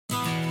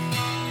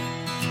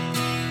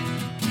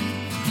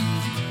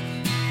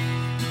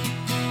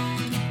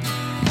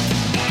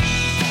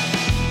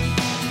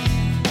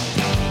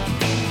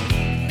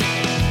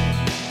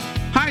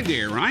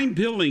I'm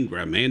Bill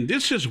Ingram, and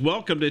this is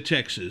Welcome to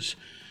Texas,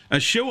 a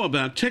show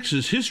about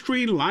Texas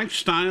history,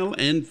 lifestyle,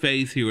 and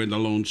faith here in the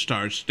Lone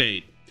Star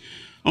State.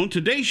 On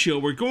today's show,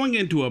 we're going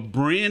into a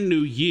brand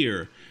new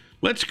year.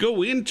 Let's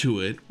go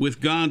into it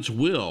with God's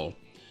will.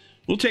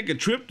 We'll take a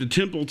trip to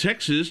Temple,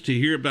 Texas to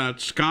hear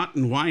about Scott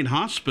and White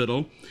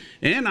Hospital,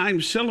 and I'm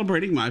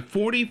celebrating my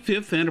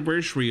 45th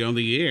anniversary on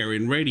the air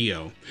in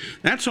radio.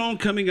 That's all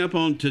coming up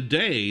on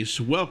today's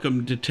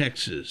Welcome to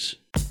Texas.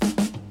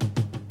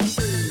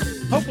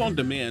 Hope on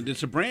Demand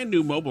is a brand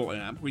new mobile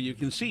app where you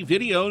can see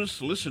videos,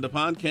 listen to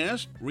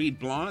podcasts, read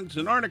blogs,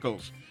 and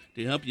articles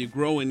to help you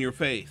grow in your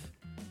faith.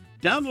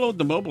 Download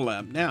the mobile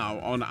app now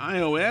on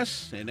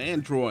iOS and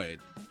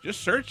Android.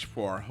 Just search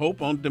for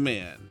Hope on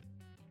Demand.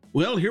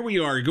 Well, here we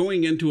are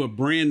going into a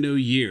brand new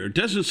year. It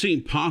doesn't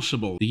seem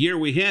possible. The year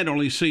we had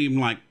only seemed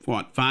like,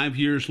 5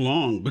 years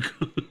long?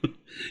 Because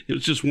it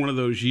was just one of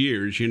those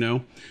years, you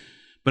know.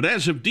 But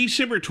as of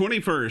December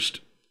 21st,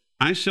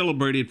 I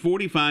celebrated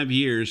 45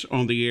 years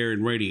on the air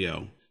and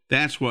radio.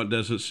 That's what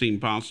doesn't seem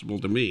possible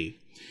to me.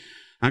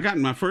 I got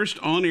my first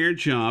on-air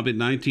job in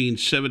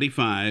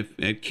 1975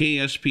 at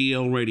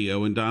KSPL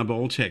Radio in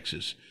Diboll,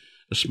 Texas,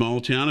 a small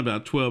town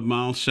about 12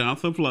 miles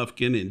south of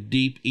Lufkin in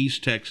deep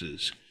East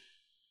Texas.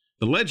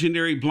 The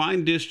legendary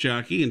blind disc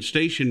jockey and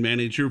station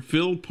manager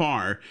Phil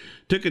Parr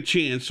took a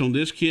chance on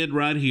this kid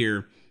right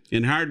here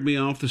and hired me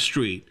off the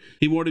street.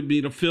 He wanted me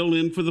to fill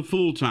in for the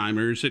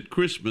full-timers at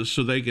Christmas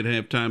so they could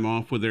have time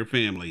off with their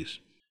families.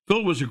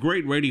 Phil was a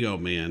great radio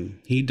man.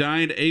 He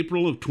died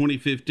April of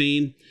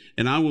 2015,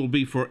 and I will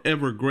be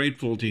forever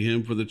grateful to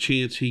him for the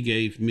chance he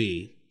gave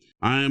me.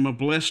 I am a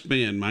blessed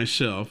man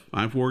myself.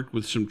 I've worked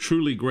with some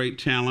truly great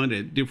talent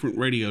at different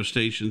radio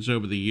stations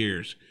over the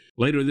years.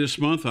 Later this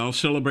month, I'll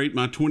celebrate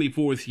my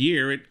 24th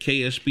year at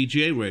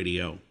KSBJ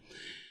Radio.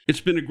 It's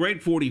been a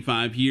great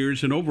 45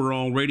 years, and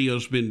overall,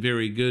 radio's been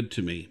very good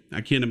to me. I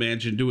can't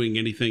imagine doing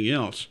anything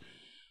else.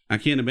 I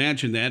can't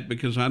imagine that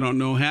because I don't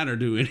know how to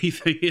do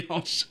anything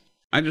else.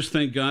 I just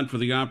thank God for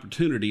the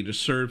opportunity to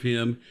serve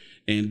Him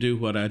and do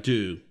what I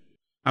do.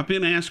 I've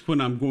been asked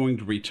when I'm going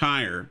to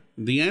retire.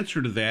 The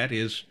answer to that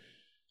is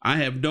I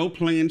have no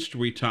plans to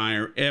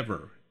retire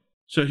ever.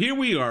 So here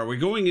we are. We're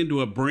going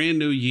into a brand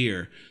new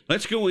year.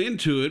 Let's go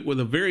into it with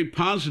a very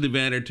positive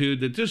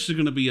attitude that this is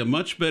going to be a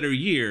much better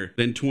year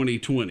than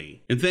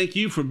 2020. And thank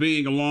you for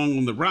being along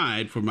on the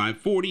ride for my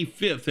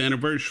 45th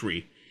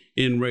anniversary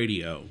in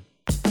radio.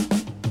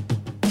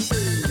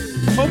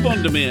 Hope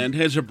on Demand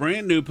has a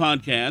brand new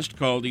podcast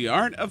called The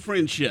Art of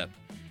Friendship.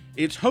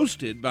 It's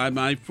hosted by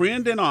my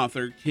friend and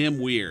author, Kim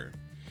Weir.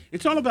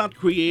 It's all about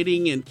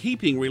creating and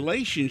keeping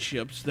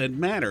relationships that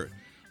matter.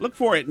 Look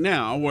for it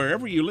now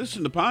wherever you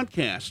listen to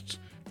podcasts.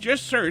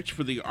 Just search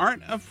for The Art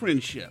of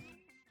Friendship.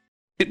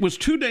 It was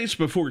 2 days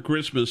before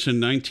Christmas in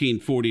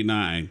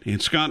 1949,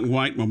 and Scott and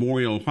White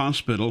Memorial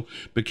Hospital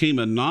became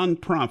a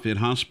nonprofit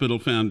hospital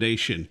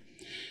foundation.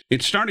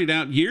 It started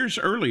out years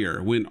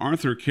earlier when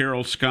Arthur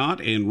Carroll Scott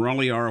and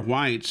Raleigh R.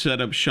 White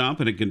set up shop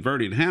in a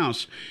converted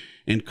house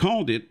and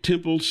called it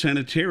Temple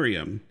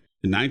Sanitarium.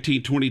 In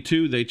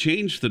 1922, they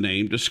changed the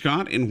name to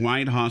Scott and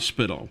White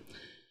Hospital.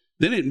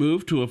 Then it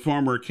moved to a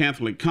former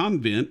Catholic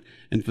convent,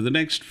 and for the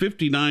next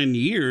 59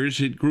 years,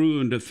 it grew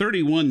into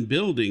 31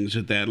 buildings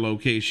at that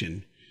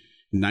location.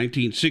 In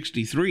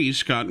 1963,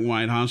 Scott and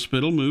White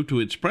Hospital moved to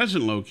its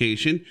present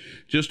location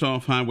just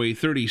off Highway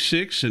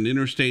 36 and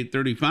Interstate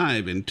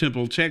 35 in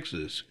Temple,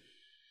 Texas.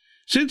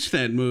 Since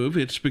that move,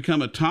 it's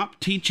become a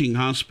top teaching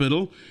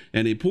hospital,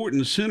 an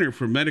important center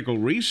for medical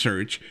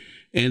research,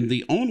 and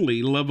the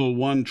only Level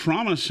 1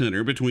 trauma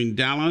center between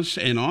Dallas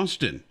and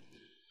Austin.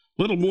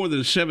 Little more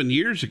than 7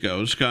 years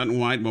ago, Scott and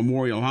White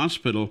Memorial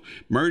Hospital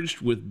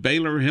merged with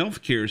Baylor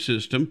Healthcare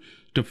System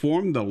to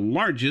form the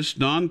largest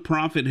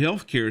nonprofit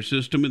healthcare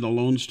system in the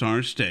Lone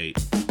Star State.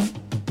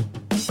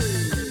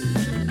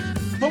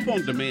 Hope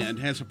on Demand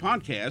has a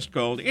podcast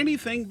called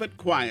Anything But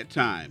Quiet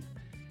Time.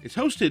 It's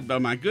hosted by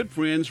my good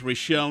friends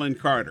Rochelle and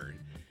Carter.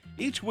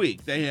 Each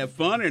week, they have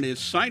fun and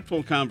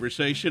insightful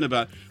conversation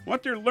about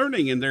what they're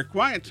learning in their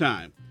quiet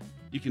time.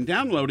 You can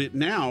download it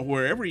now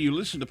wherever you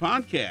listen to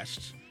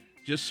podcasts.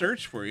 Just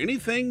search for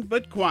Anything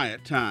But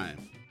Quiet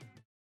Time.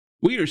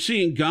 We are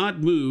seeing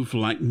God move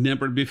like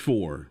never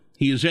before.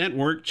 He is at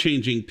work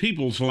changing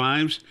people's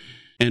lives,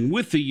 and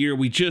with the year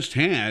we just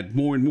had,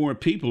 more and more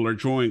people are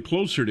drawing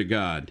closer to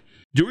God.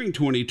 During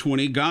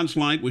 2020, God's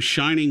light was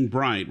shining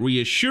bright,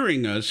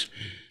 reassuring us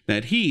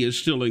that He is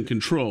still in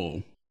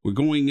control. We're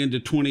going into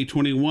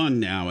 2021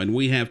 now, and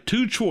we have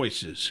two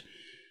choices.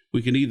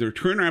 We can either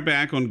turn our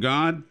back on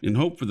God and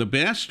hope for the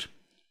best,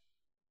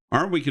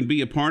 or we can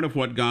be a part of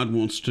what God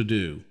wants to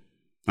do.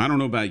 I don't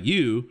know about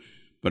you,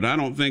 but I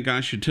don't think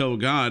I should tell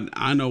God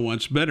I know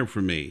what's better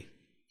for me.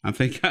 I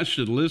think I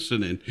should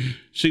listen and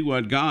see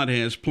what God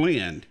has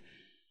planned.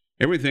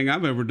 Everything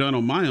I've ever done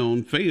on my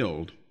own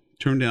failed,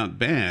 turned out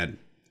bad.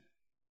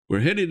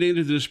 We're headed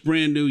into this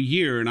brand new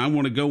year, and I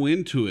want to go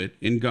into it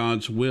in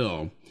God's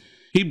will.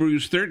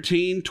 Hebrews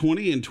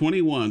 13:20 and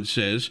 21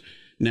 says,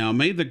 Now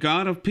may the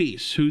God of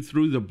peace, who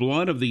through the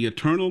blood of the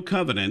eternal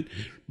covenant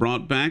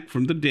brought back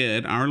from the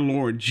dead our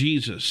Lord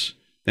Jesus,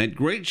 that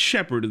great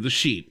shepherd of the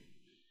sheep,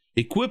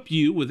 equip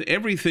you with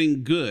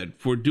everything good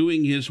for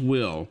doing his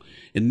will,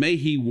 and may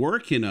he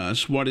work in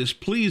us what is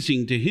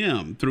pleasing to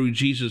him through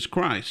Jesus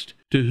Christ,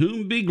 to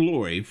whom be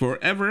glory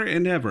forever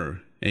and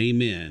ever.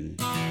 Amen.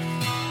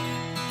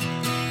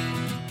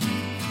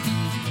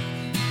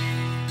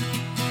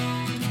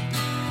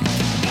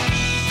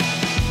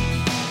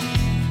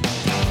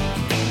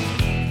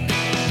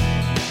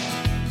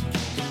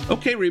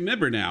 Okay,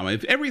 remember now,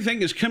 if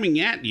everything is coming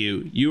at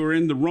you, you are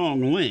in the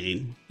wrong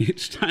lane.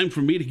 It's time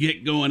for me to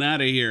get going out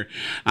of here.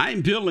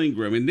 I'm Bill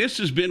Ingram, and this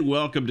has been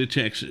Welcome to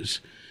Texas,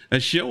 a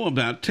show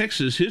about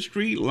Texas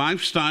history,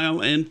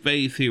 lifestyle, and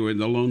faith here in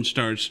the Lone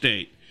Star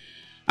State.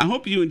 I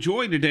hope you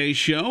enjoyed today's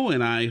show,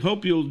 and I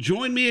hope you'll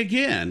join me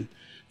again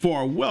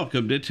for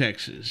Welcome to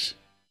Texas.